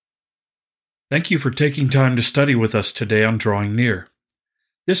Thank you for taking time to study with us today on Drawing Near.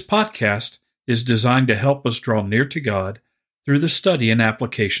 This podcast is designed to help us draw near to God through the study and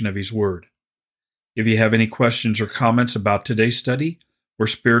application of His Word. If you have any questions or comments about today's study or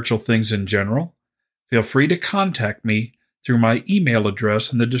spiritual things in general, feel free to contact me through my email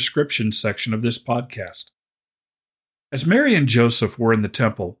address in the description section of this podcast. As Mary and Joseph were in the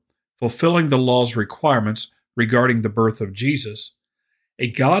temple, fulfilling the law's requirements regarding the birth of Jesus, a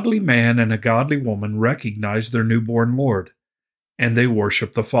godly man and a godly woman recognized their newborn Lord, and they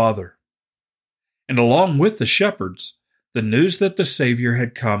worshiped the Father. And along with the shepherds, the news that the Savior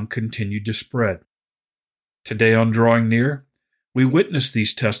had come continued to spread. Today on Drawing Near, we witness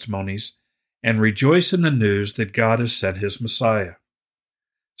these testimonies and rejoice in the news that God has sent His Messiah.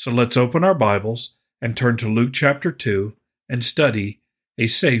 So let's open our Bibles and turn to Luke chapter 2 and study A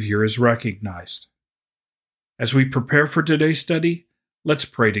Savior is Recognized. As we prepare for today's study, let's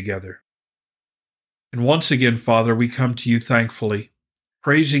pray together. And once again, Father, we come to you thankfully,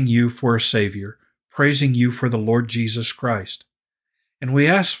 praising you for a Savior, praising you for the Lord Jesus Christ. And we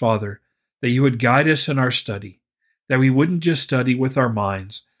ask, Father, that you would guide us in our study, that we wouldn't just study with our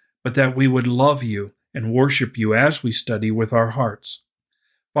minds, but that we would love you and worship you as we study with our hearts.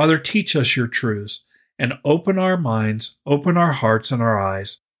 Father, teach us your truths and open our minds, open our hearts and our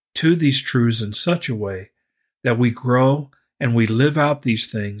eyes to these truths in such a way that we grow and we live out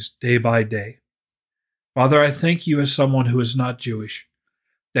these things day by day. Father, I thank you as someone who is not Jewish,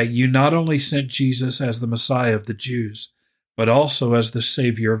 that you not only sent Jesus as the Messiah of the Jews, but also as the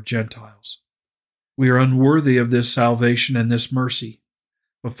Savior of Gentiles. We are unworthy of this salvation and this mercy,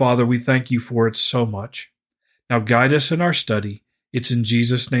 but Father, we thank you for it so much. Now guide us in our study. It's in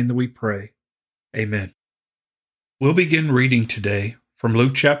Jesus' name that we pray. Amen. We'll begin reading today from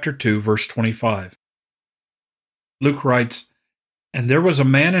Luke chapter 2, verse 25. Luke writes, "And there was a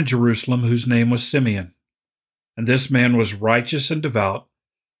man in Jerusalem whose name was Simeon. And this man was righteous and devout,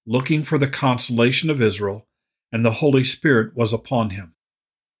 looking for the consolation of Israel, and the Holy Spirit was upon him."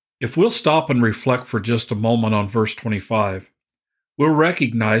 If we'll stop and reflect for just a moment on verse 25, we'll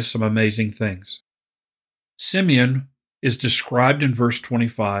recognize some amazing things. Simeon is described in verse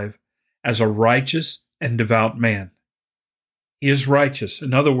 25 as a righteous and devout man. He is righteous.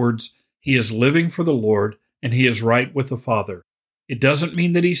 In other words, he is living for the Lord and he is right with the Father. It doesn't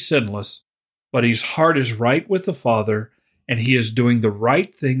mean that he's sinless, but his heart is right with the Father, and he is doing the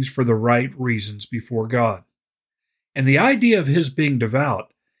right things for the right reasons before God. And the idea of his being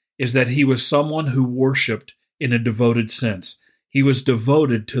devout is that he was someone who worshiped in a devoted sense. He was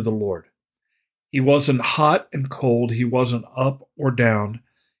devoted to the Lord. He wasn't hot and cold. He wasn't up or down.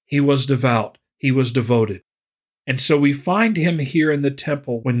 He was devout. He was devoted. And so we find him here in the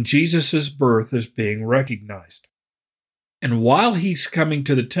temple when Jesus' birth is being recognized. And while he's coming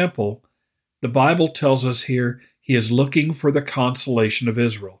to the temple, the Bible tells us here he is looking for the consolation of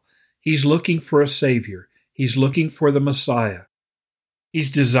Israel. He's looking for a Savior. He's looking for the Messiah. He's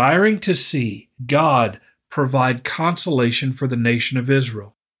desiring to see God provide consolation for the nation of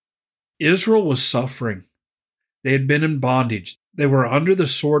Israel. Israel was suffering. They had been in bondage. They were under the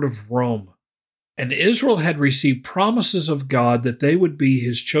sword of Rome. And Israel had received promises of God that they would be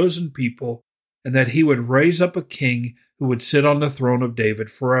his chosen people and that he would raise up a king who would sit on the throne of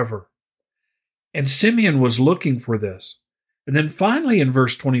David forever. And Simeon was looking for this. And then finally in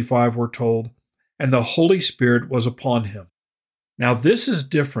verse 25 we're told, "And the Holy Spirit was upon him." Now this is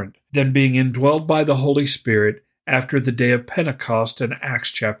different than being indwelled by the Holy Spirit after the day of Pentecost in Acts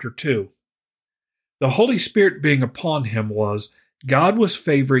chapter 2. The Holy Spirit being upon him was God was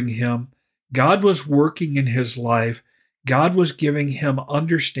favoring him, God was working in his life, God was giving him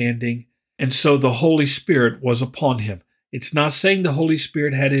understanding, and so the Holy Spirit was upon him. It's not saying the Holy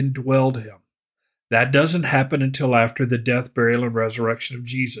Spirit had indwelled him. That doesn't happen until after the death, burial, and resurrection of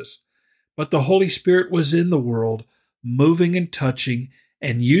Jesus. But the Holy Spirit was in the world, moving and touching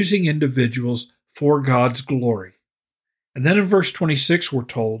and using individuals for God's glory. And then in verse 26 we're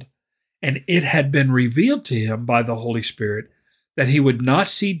told, "And it had been revealed to him by the Holy Spirit that he would not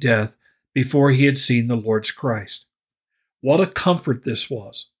see death before he had seen the Lord's Christ." What a comfort this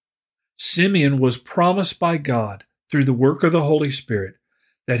was. Simeon was promised by God through the work of the Holy Spirit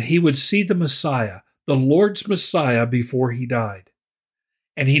that he would see the Messiah, the Lord's Messiah, before he died.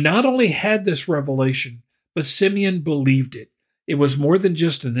 And he not only had this revelation, but Simeon believed it. It was more than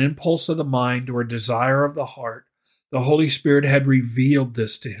just an impulse of the mind or a desire of the heart. The Holy Spirit had revealed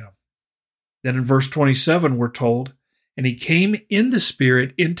this to him. Then in verse 27 we're told, "And he came in the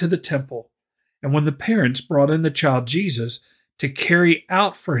Spirit into the temple. And when the parents brought in the child Jesus to carry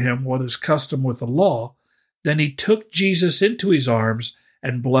out for him what is custom with the law, then he took Jesus into his arms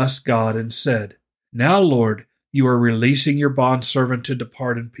and blessed God and said, Now, Lord, you are releasing your bondservant to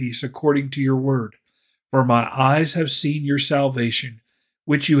depart in peace according to your word. For my eyes have seen your salvation,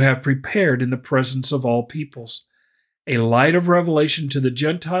 which you have prepared in the presence of all peoples, a light of revelation to the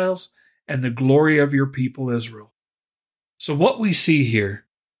Gentiles and the glory of your people Israel. So what we see here,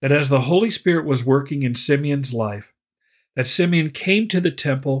 that as the Holy Spirit was working in Simeon's life, that Simeon came to the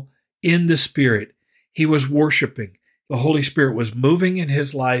temple in the Spirit. He was worshiping. The Holy Spirit was moving in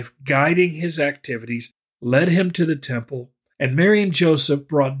his life, guiding his activities, led him to the temple, and Mary and Joseph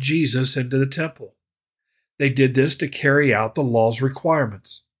brought Jesus into the temple. They did this to carry out the law's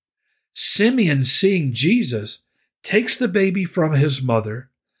requirements. Simeon, seeing Jesus, takes the baby from his mother,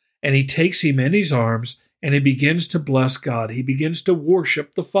 and he takes him in his arms, and he begins to bless God. He begins to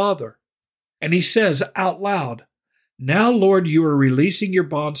worship the Father. And he says out loud, Now, Lord, you are releasing your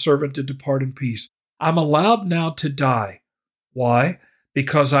bondservant to depart in peace. I'm allowed now to die. Why?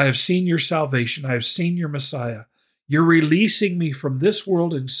 Because I have seen your salvation. I have seen your Messiah. You're releasing me from this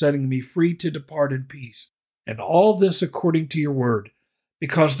world and setting me free to depart in peace. And all this according to your word,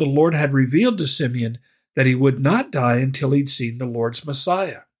 because the Lord had revealed to Simeon that he would not die until he'd seen the Lord's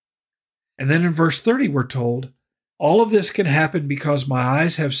Messiah. And then in verse 30 we're told, All of this can happen because my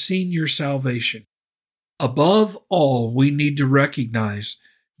eyes have seen your salvation. Above all, we need to recognize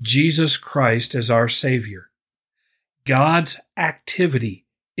Jesus Christ as our Savior. God's activity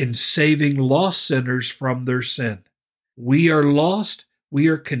in saving lost sinners from their sin. We are lost. We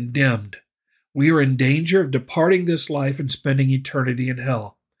are condemned. We are in danger of departing this life and spending eternity in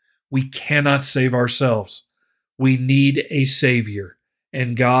hell. We cannot save ourselves. We need a Savior,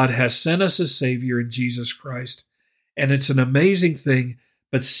 and God has sent us a Savior in Jesus Christ. And it's an amazing thing,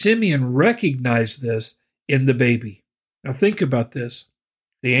 but Simeon recognized this in the baby. Now think about this.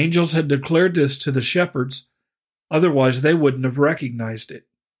 The angels had declared this to the shepherds, otherwise they wouldn't have recognized it.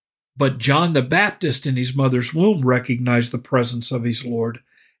 But John the Baptist in his mother's womb recognized the presence of his Lord,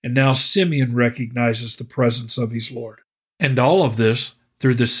 and now Simeon recognizes the presence of his Lord. And all of this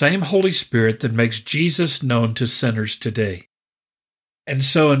through the same Holy Spirit that makes Jesus known to sinners today. And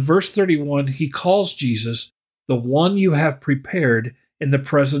so in verse 31, he calls Jesus the one you have prepared in the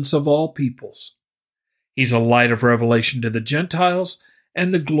presence of all peoples. He's a light of revelation to the Gentiles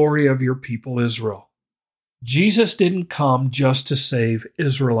and the glory of your people Israel. Jesus didn't come just to save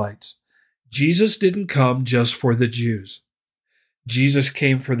Israelites. Jesus didn't come just for the Jews. Jesus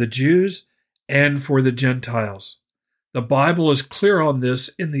came for the Jews and for the Gentiles. The Bible is clear on this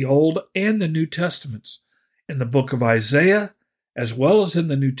in the Old and the New Testaments. In the book of Isaiah, as well as in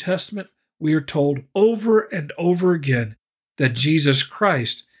the New Testament, we are told over and over again that Jesus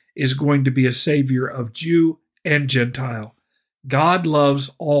Christ is going to be a Savior of Jew and Gentile. God loves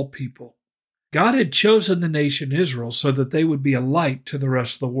all people. God had chosen the nation Israel so that they would be a light to the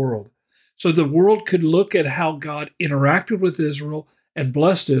rest of the world, so the world could look at how God interacted with Israel and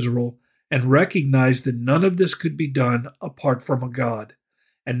blessed Israel and recognize that none of this could be done apart from a God.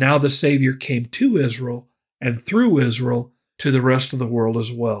 And now the Savior came to Israel and through Israel to the rest of the world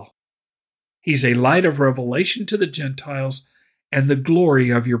as well. He's a light of revelation to the Gentiles and the glory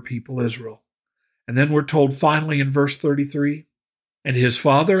of your people Israel. And then we're told finally in verse 33, And his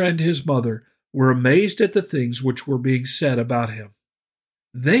father and his mother were amazed at the things which were being said about him.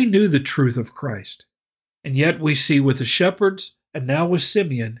 They knew the truth of Christ. And yet we see with the shepherds and now with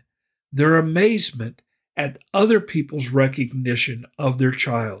Simeon, their amazement at other people's recognition of their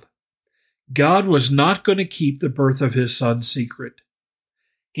child. God was not going to keep the birth of his son secret.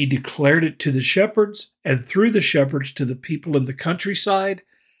 He declared it to the shepherds and through the shepherds to the people in the countryside,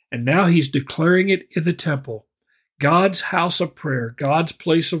 and now he's declaring it in the temple, God's house of prayer, God's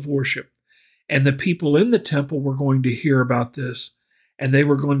place of worship. And the people in the temple were going to hear about this, and they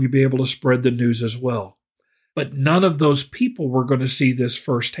were going to be able to spread the news as well. But none of those people were going to see this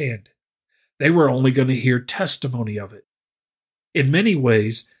firsthand. They were only going to hear testimony of it. In many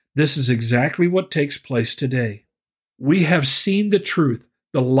ways, this is exactly what takes place today. We have seen the truth,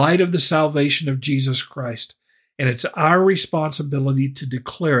 the light of the salvation of Jesus Christ, and it's our responsibility to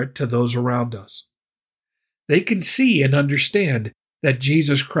declare it to those around us. They can see and understand that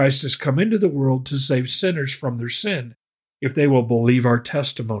Jesus Christ has come into the world to save sinners from their sin if they will believe our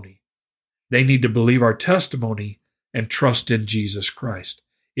testimony. They need to believe our testimony and trust in Jesus Christ.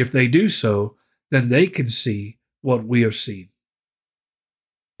 If they do so, then they can see what we have seen.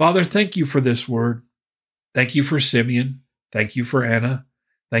 Father, thank you for this word. Thank you for Simeon. Thank you for Anna.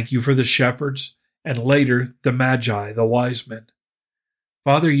 Thank you for the shepherds, and later the Magi, the wise men.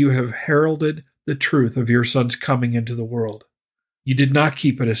 Father, you have heralded the truth of your Son's coming into the world. You did not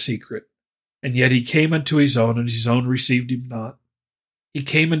keep it a secret, and yet he came unto his own, and his own received him not. He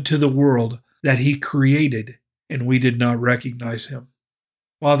came into the world that He created, and we did not recognize Him.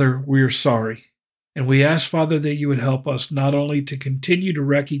 Father, we are sorry, and we ask, Father, that you would help us not only to continue to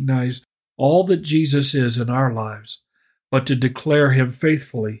recognize all that Jesus is in our lives, but to declare Him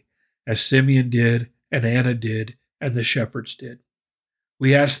faithfully, as Simeon did, and Anna did, and the shepherds did.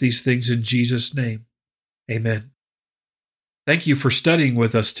 We ask these things in Jesus' name. Amen. Thank you for studying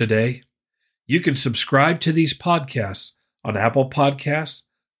with us today. You can subscribe to these podcasts on Apple Podcasts,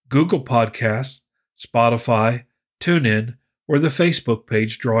 Google Podcasts, Spotify, TuneIn, or the Facebook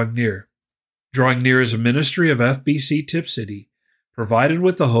page Drawing Near. Drawing Near is a ministry of FBC Tip City, provided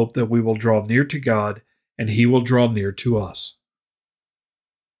with the hope that we will draw near to God and He will draw near to us.